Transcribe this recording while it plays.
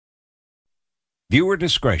Viewer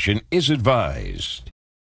discretion is advised.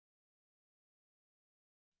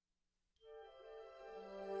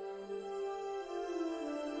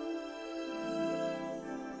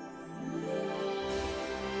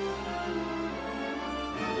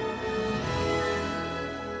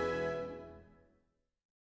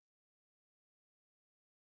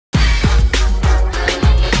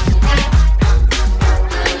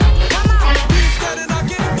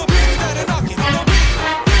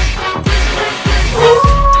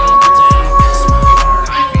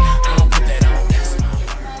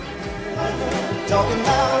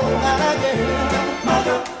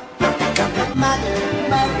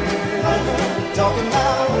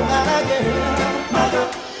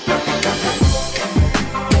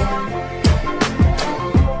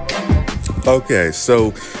 Okay,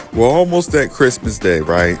 so we're almost at Christmas Day,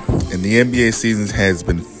 right? And the NBA season has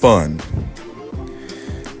been fun.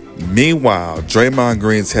 Meanwhile, Draymond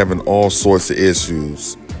Green's having all sorts of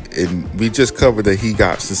issues. And we just covered that he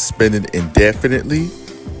got suspended indefinitely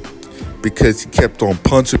because he kept on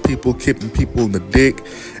punching people, kicking people in the dick,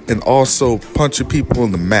 and also punching people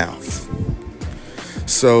in the mouth.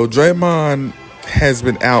 So Draymond has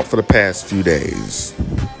been out for the past few days.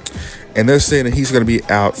 And they're saying that he's going to be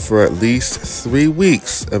out for at least 3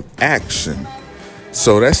 weeks of action.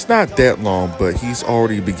 So that's not that long, but he's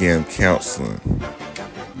already began counseling.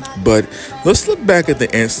 But let's look back at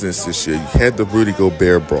the incidents this year. You had the Rudy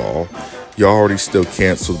Gobert brawl. You're already still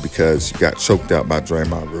canceled because you got choked out by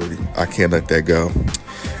Draymond Rudy. I can't let that go.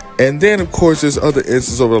 And then, of course, there's other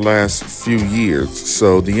incidents over the last few years.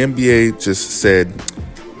 So the NBA just said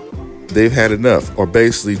they've had enough, or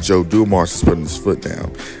basically Joe Dumars is putting his foot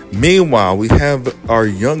down. Meanwhile, we have our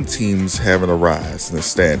young teams having a rise in the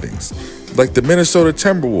standings, like the Minnesota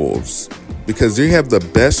Timberwolves, because they have the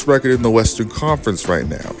best record in the Western Conference right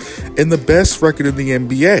now and the best record in the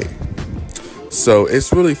NBA. So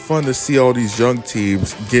it's really fun to see all these young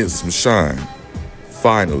teams getting some shine,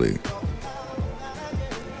 finally.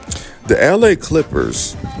 The LA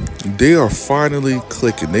Clippers, they are finally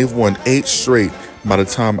clicking. They've won 8 straight by the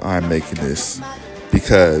time I'm making this,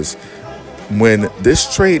 because when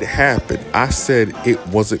this trade happened, I said it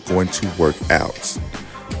wasn't going to work out.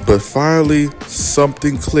 But finally,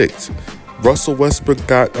 something clicked. Russell Westbrook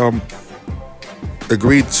got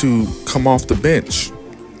agreed to come off the bench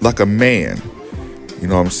like a man. You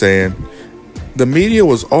know what I'm saying? The media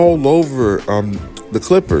was all over the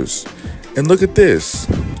Clippers. And look at this.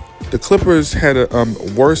 The Clippers had a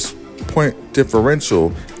worst point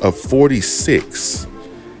differential of 46.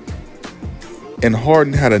 And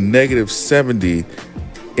Harden had a negative 70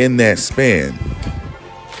 in that span.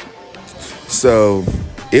 So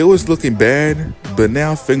it was looking bad, but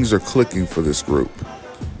now things are clicking for this group.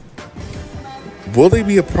 Will they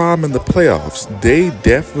be a problem in the playoffs? They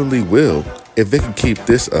definitely will, if they can keep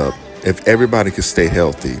this up, if everybody can stay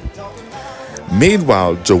healthy.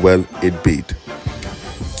 Meanwhile, Joel Embiid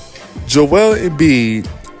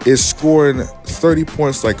is scoring 30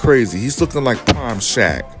 points like crazy. He's looking like prime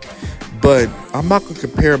Shaq. But I'm not going to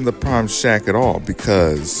compare him to prime Shaq at all,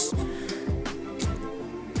 because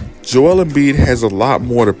Joel Embiid has a lot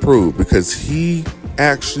more to prove, because he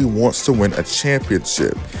actually wants to win a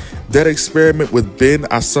championship. That experiment with Ben,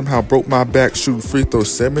 I somehow broke my back shooting free throw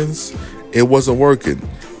Simmons, it wasn't working.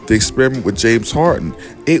 The experiment with James Harden,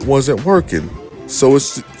 it wasn't working. So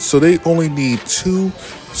they only need 2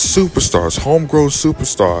 superstars, homegrown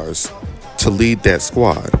superstars, to lead that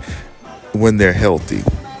squad when they're healthy.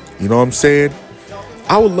 You know what I'm saying?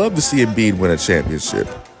 I would love to see Embiid win a championship.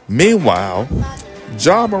 Meanwhile,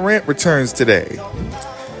 Ja Morant returns today.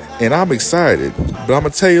 And I'm excited. But I'm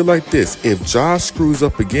going to tell you like this. If Ja screws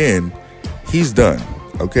up again, he's done.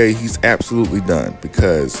 Okay? He's absolutely done.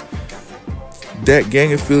 Because that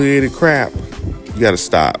gang-affiliated crap, you got to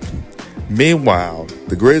stop. Meanwhile,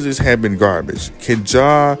 the Grizzlies have been garbage. Can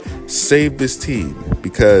Ja save this team?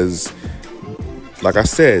 Because, like I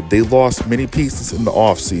said, they lost many pieces in the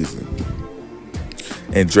offseason.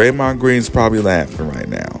 And Draymond Green's probably laughing right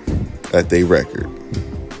now at their record.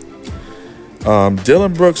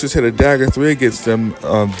 Dylan Brooks just hit a dagger 3 against them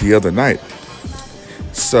the other night.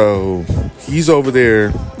 So he's over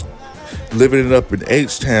there living it up in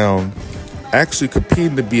H-Town, actually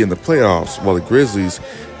competing to be in the playoffs, while the Grizzlies,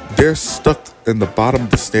 they're stuck in the bottom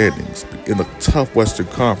of the standings in a tough Western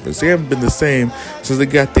Conference. They haven't been the same since they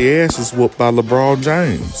got their asses whooped by LeBron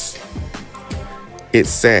James. It's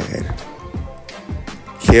sad.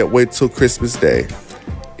 Can't wait till Christmas Day.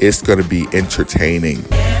 It's going to be entertaining.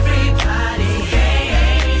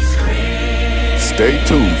 Stay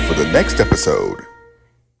tuned for the next episode.